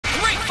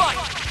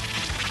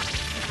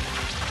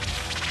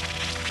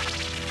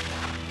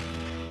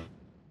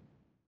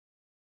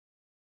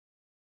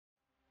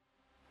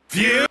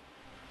Phew!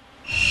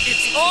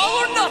 It's all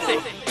or nothing!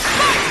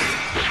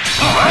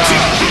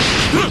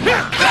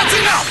 That's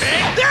enough!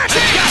 That's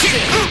it!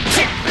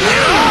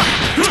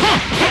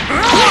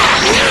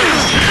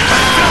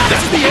 This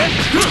is the end!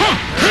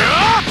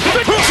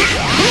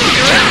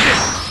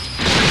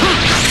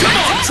 Come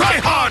on,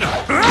 try harder!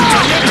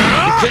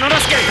 You cannot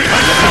escape!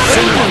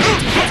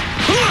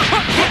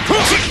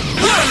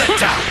 Never let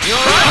down! You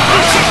alright?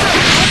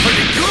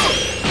 Pretty good!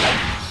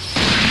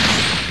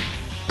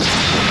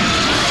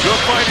 You're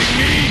fighting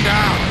me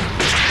now!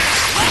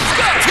 Let's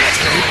go!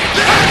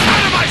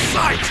 Out of my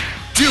sight!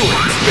 Do it!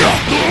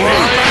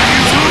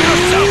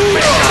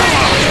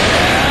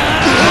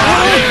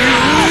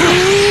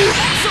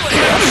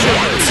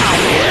 Excellent!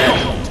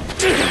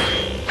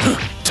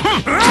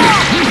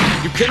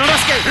 You cannot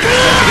escape!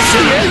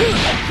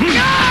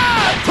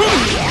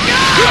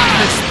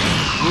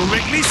 Will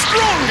make me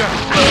stronger!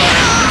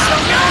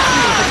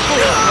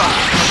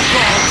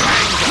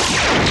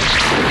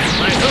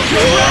 I hope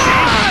you're ready!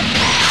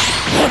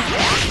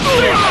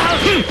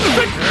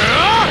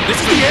 This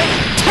is the end!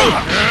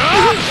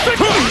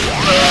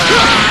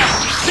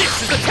 This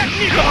is the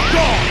technique of a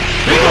god!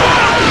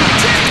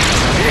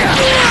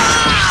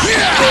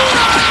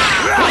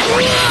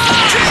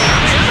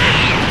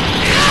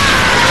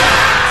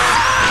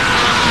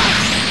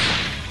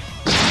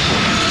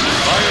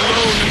 I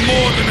alone am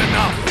more than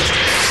enough!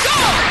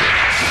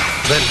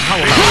 Then how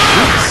about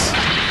this?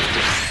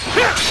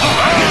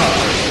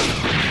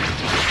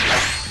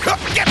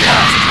 Get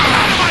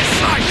out of my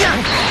sight!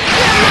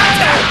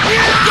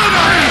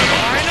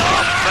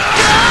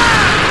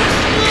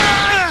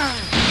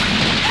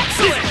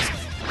 Excellent!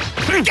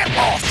 Get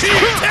lost!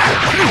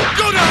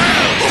 Go to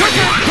hell!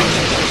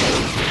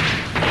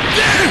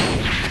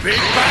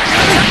 Big bang!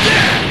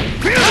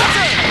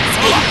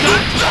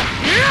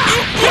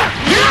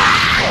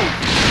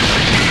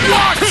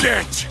 Watch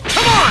it!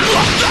 Come on!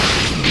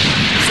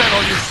 Is that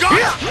all you've got?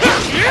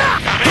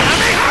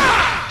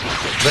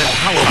 Then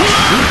how about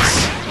this?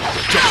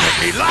 Don't make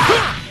me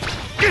laugh!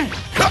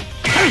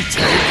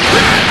 Take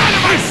that out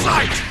of my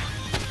sight!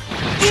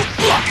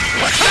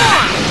 Come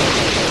on!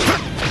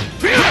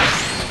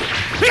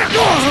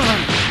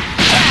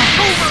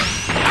 Over!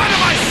 Out of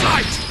my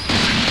sight!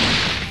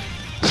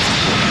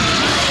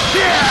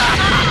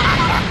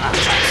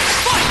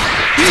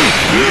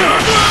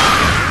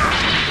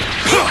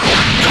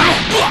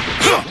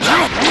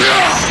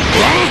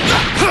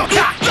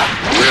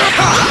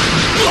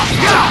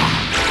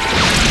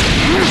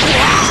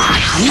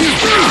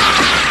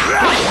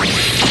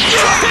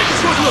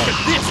 Look at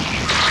this!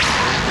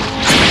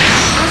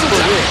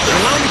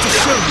 Allow me to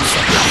show you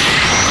something.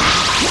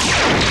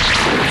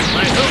 I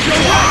hope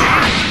you're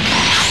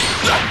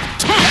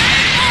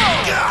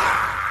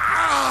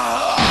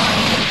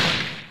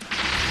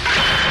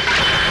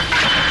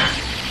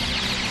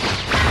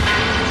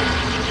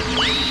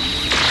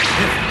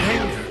If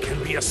anger can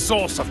be a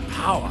source of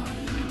power,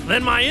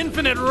 then my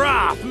infinite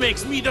wrath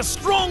makes me the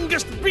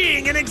strongest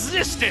being in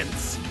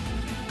existence!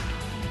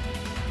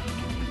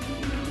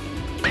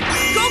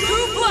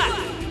 Goku Black!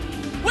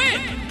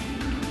 Win!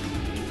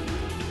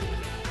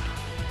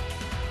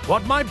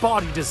 What my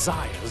body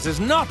desires is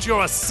not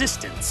your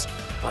assistance,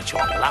 but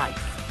your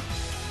life.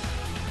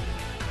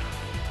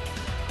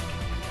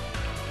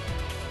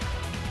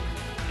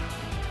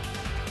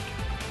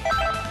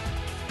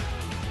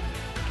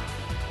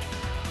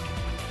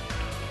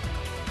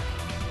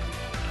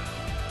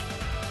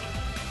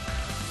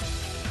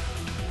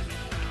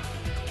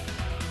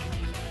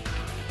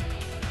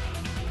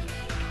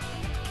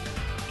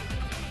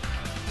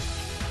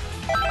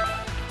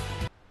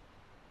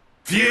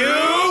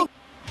 Phew!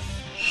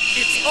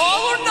 It's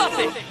all or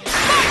nothing!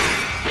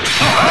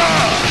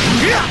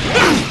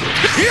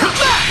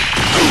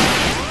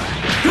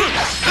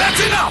 That's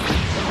enough!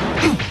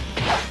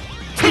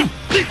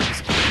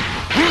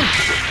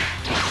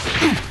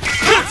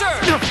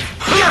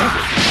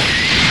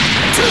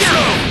 Too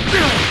slow!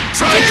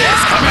 Try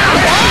this! Come out!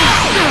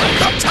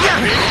 Come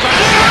time!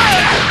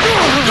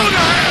 Go to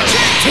hell!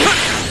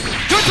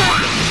 Good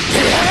time!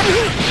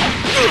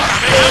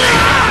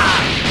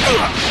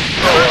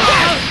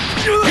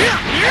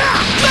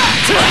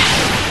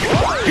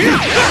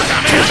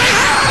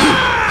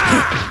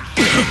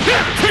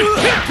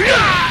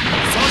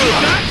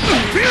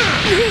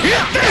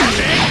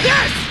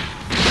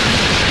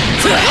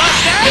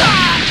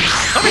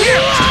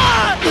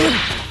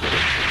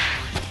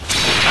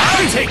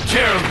 I'll take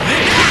care of this!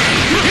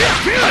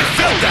 I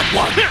felt that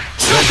one!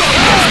 Choke on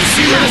this!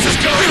 See where this is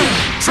going?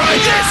 Try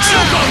this!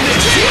 Choke on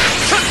this!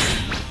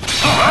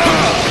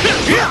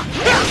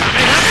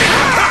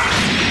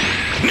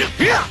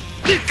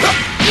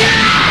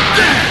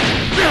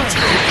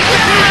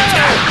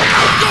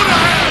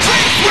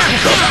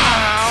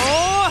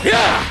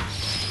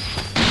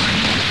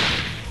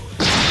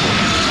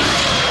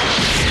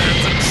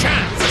 Stands a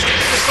chance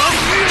against the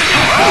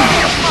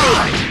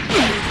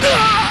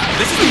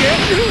This is the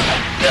end!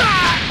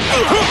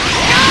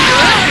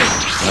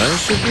 I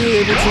should be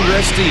able to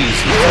rest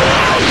easy.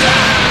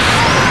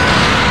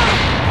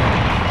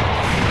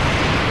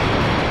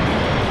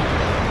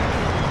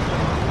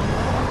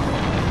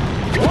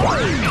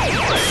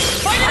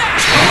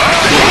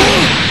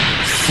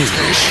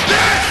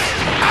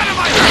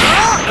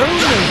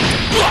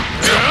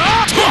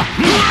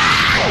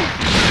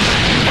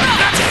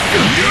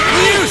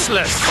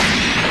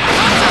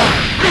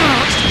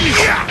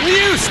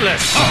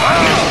 Useless!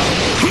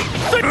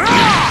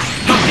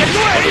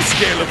 On a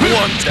scale of 1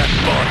 to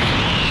body,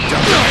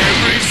 down to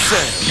every cell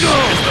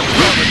is the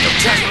product of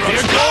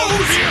Here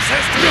goes!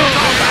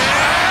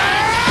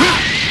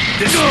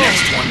 This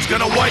next one's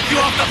gonna wipe you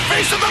off the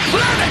face of the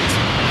planet!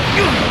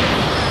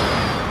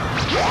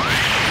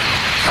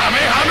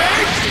 Kamehame!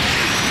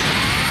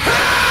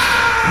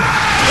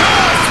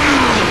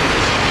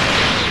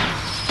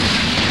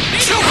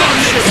 Choke on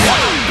this!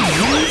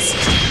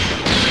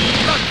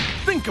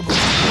 Unthinkable!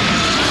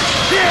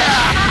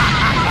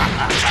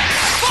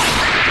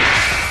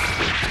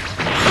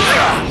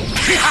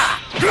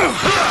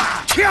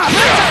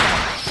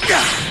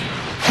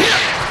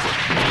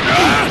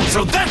 So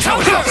that's how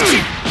it goes!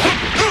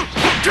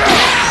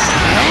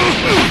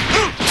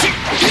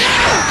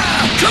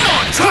 Come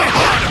on, try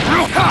harder!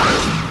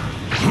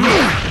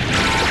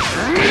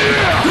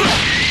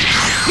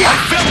 I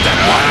felt that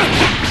one!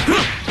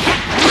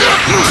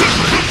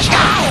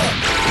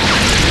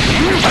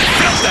 I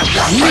felt that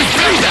one! I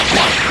felt that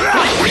one!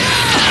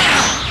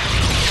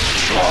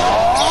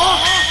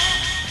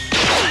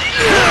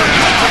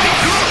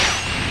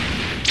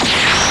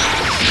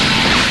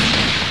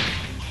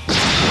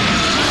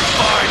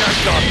 Fine, I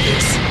got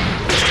this!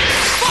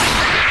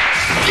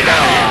 Get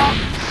out!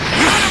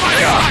 Out of my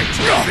sight!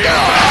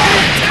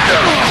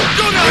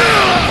 Go now!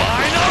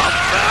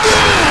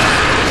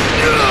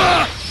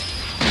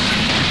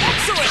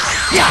 Excellent!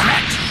 Damn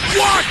it!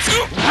 What?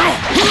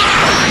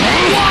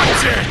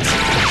 Watch it!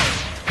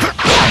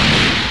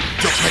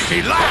 Don't make me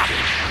laugh!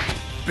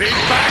 Big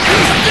back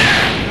is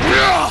there!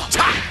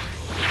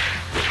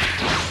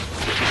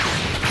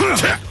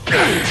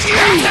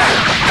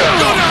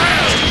 Go to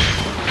hell!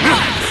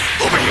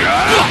 Over here!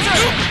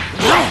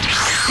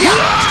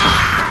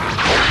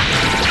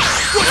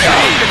 What's that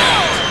even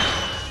out?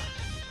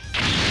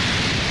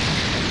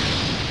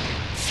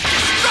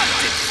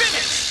 Destructive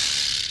finish!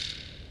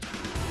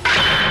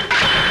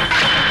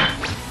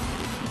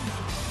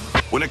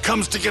 When it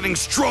comes to getting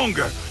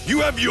stronger,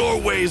 you have your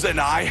ways and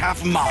I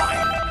have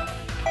mine.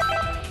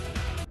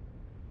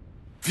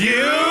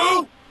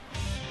 View?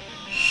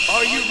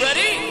 Are you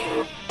ready?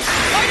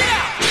 Fight it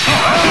out!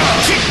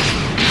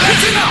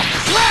 That's enough!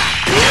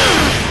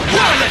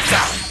 Well, let's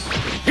out!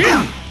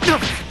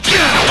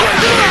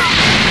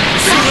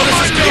 See where this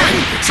is going?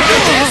 Try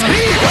this!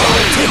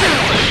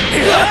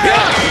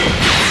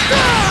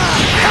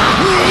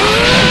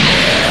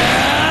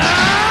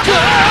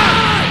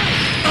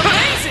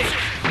 Amazing!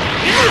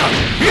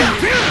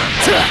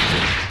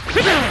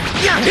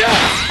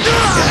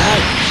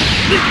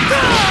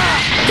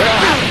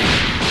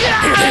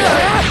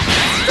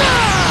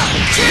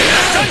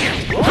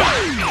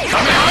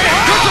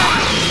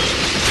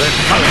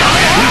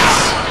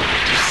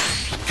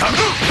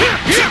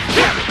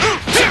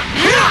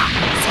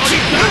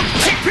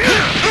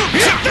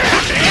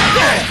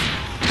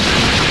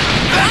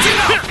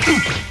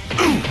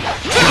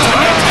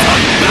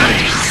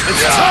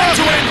 It's time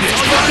to end this!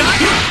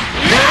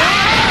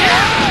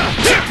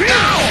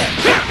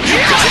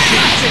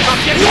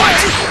 What?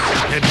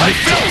 And I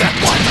felt that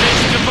one!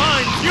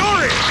 Divine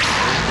fury!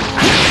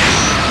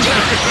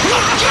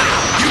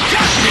 You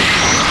got me!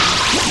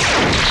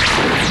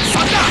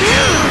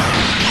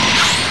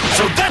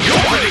 So that's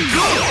pretty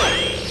good!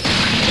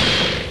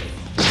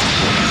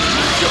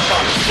 Your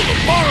body's full of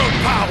borrowed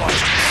power!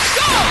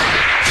 Go!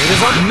 It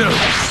is on no!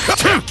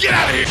 Get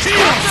out of here!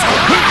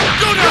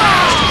 Go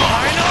down!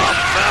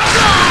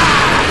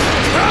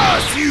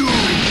 Cross you!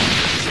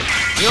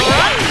 You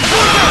alright?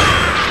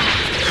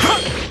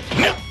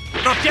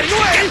 Not getting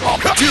away!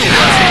 Too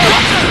right!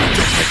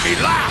 Don't make me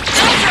laugh!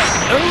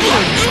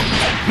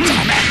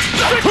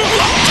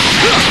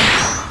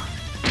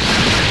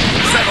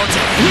 Settle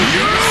down!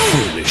 You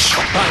foolish!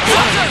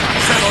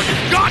 Settle your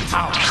god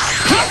power!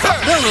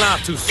 Don't laugh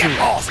too soon!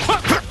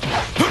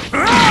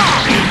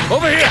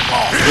 Over here!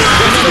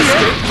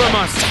 Escape from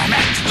us!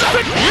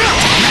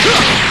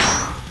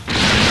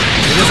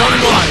 It is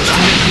unwise to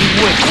make me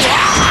wait!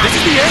 This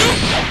is the end?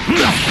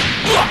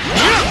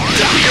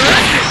 Your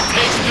ending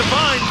takes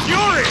divine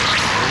fury!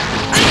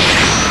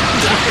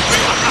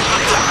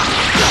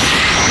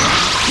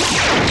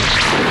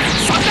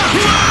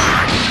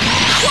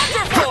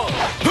 Wonderful!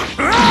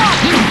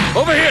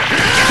 Over here!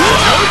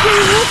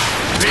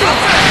 Go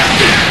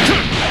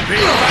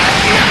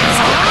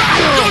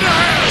to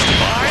hell!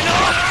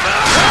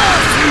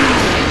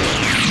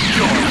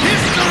 Your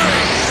history!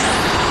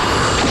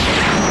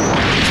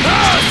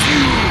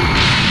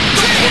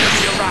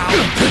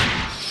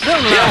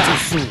 Don't laugh too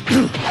soon.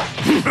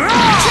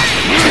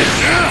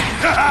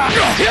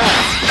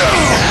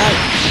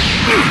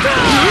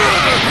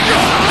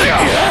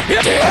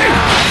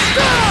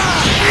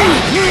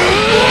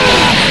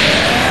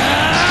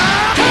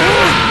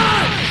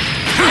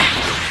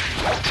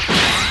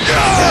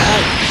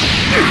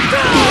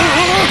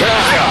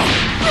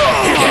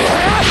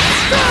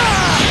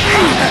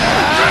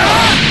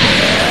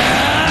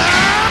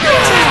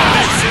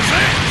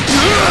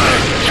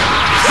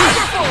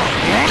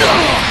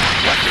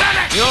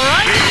 You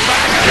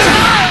alright?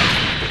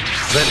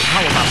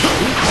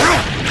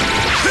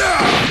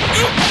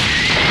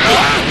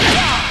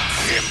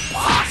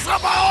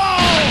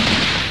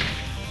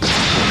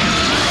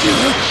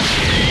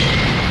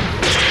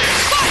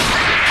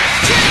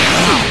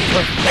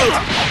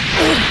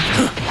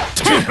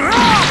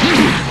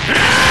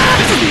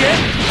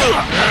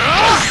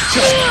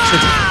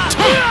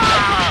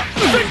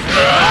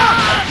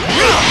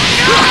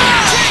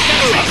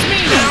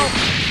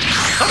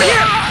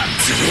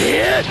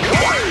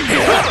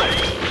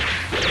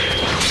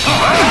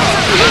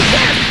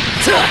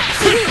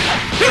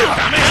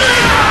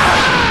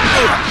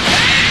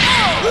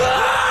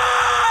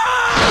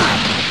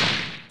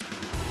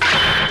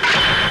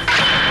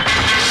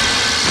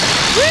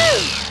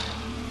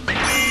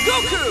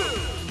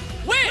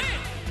 Goku! Win!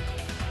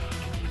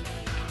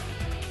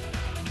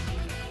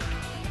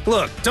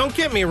 Look, don't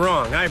get me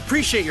wrong. I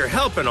appreciate your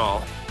help and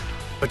all.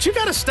 But you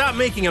gotta stop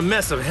making a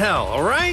mess of hell, all right?